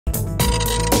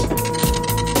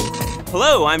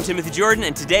Hello, I'm Timothy Jordan,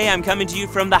 and today I'm coming to you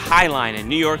from the High Line in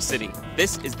New York City.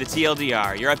 This is the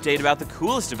TLDR, your update about the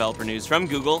coolest developer news from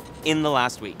Google in the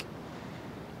last week.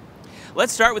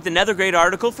 Let's start with another great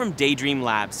article from Daydream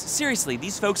Labs. Seriously,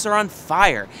 these folks are on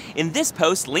fire. In this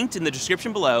post, linked in the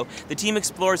description below, the team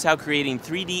explores how creating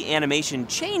 3D animation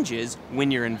changes when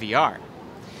you're in VR.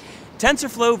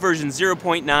 TensorFlow version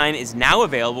 0.9 is now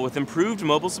available with improved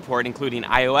mobile support, including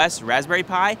iOS, Raspberry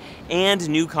Pi, and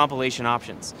new compilation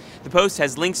options. The post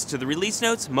has links to the release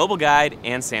notes, mobile guide,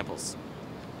 and samples.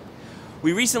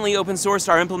 We recently open-sourced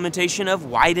our implementation of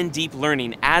wide and deep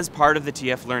learning as part of the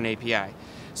TF-Learn API,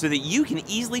 so that you can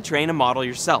easily train a model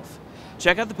yourself.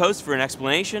 Check out the post for an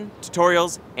explanation,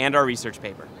 tutorials, and our research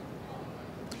paper.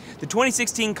 The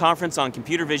 2016 Conference on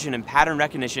Computer Vision and Pattern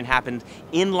Recognition happened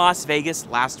in Las Vegas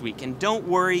last week, and don't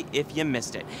worry if you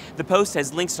missed it. The post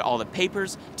has links to all the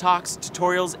papers, talks,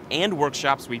 tutorials, and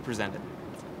workshops we presented.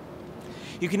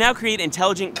 You can now create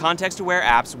intelligent context-aware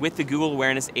apps with the Google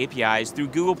Awareness APIs through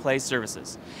Google Play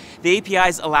services. The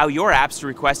APIs allow your apps to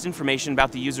request information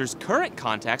about the user's current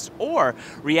context or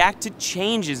react to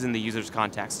changes in the user's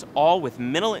context, all with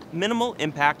minimal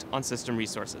impact on system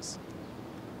resources.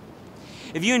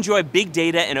 If you enjoy big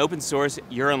data and open source,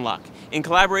 you're in luck. In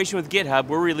collaboration with GitHub,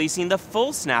 we're releasing the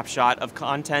full snapshot of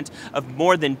content of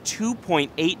more than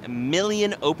 2.8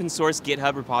 million open source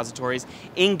GitHub repositories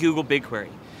in Google BigQuery.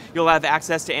 You'll have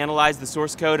access to analyze the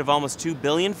source code of almost 2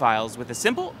 billion files with a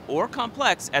simple or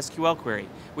complex SQL query,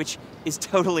 which is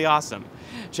totally awesome.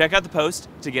 Check out the post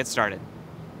to get started.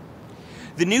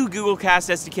 The new Google Cast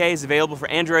SDK is available for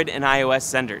Android and iOS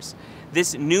senders.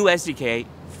 This new SDK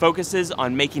focuses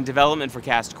on making development for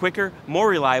Cast quicker, more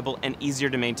reliable, and easier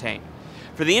to maintain.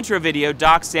 For the intro video,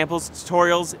 docs, samples,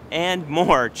 tutorials, and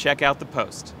more, check out the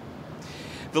post.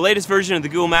 The latest version of the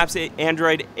Google Maps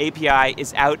Android API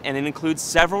is out, and it includes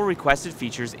several requested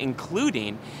features,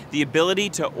 including the ability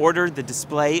to order the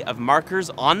display of markers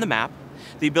on the map,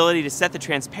 the ability to set the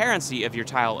transparency of your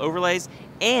tile overlays,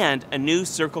 and a new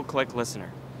circle click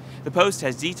listener. The post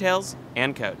has details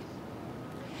and code.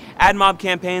 AdMob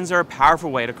campaigns are a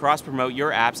powerful way to cross-promote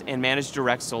your apps and manage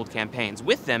direct sold campaigns.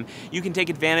 With them, you can take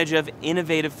advantage of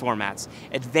innovative formats,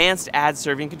 advanced ad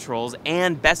serving controls,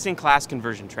 and best-in-class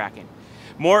conversion tracking.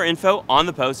 More info on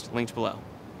the post linked below.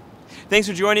 Thanks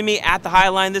for joining me at the High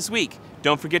Line this week.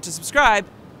 Don't forget to subscribe,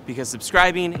 because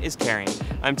subscribing is caring.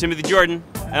 I'm Timothy Jordan,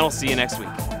 and I'll see you next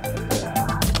week.